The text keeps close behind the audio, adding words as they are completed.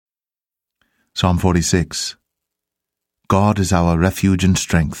Psalm 46. God is our refuge and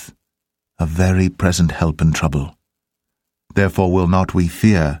strength, a very present help in trouble. Therefore will not we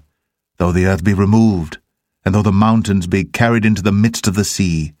fear, though the earth be removed, and though the mountains be carried into the midst of the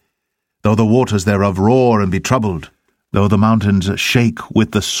sea, though the waters thereof roar and be troubled, though the mountains shake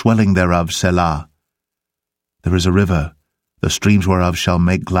with the swelling thereof, Selah. There is a river, the streams whereof shall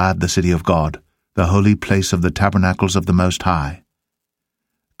make glad the city of God, the holy place of the tabernacles of the Most High.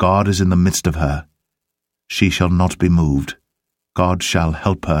 God is in the midst of her. She shall not be moved. God shall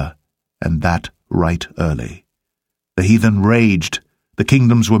help her, and that right early. The heathen raged, the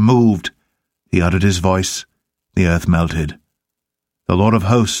kingdoms were moved. He uttered his voice, the earth melted. The Lord of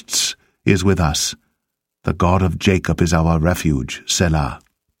hosts is with us. The God of Jacob is our refuge, Selah.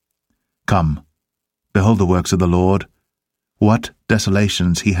 Come, behold the works of the Lord. What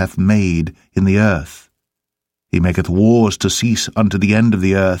desolations he hath made in the earth! He maketh wars to cease unto the end of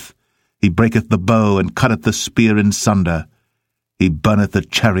the earth. He breaketh the bow, and cutteth the spear in sunder. He burneth the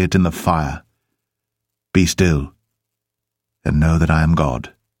chariot in the fire. Be still, and know that I am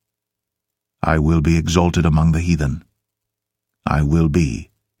God. I will be exalted among the heathen. I will be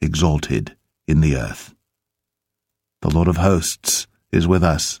exalted in the earth. The Lord of hosts is with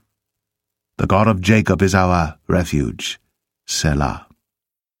us. The God of Jacob is our refuge, Selah.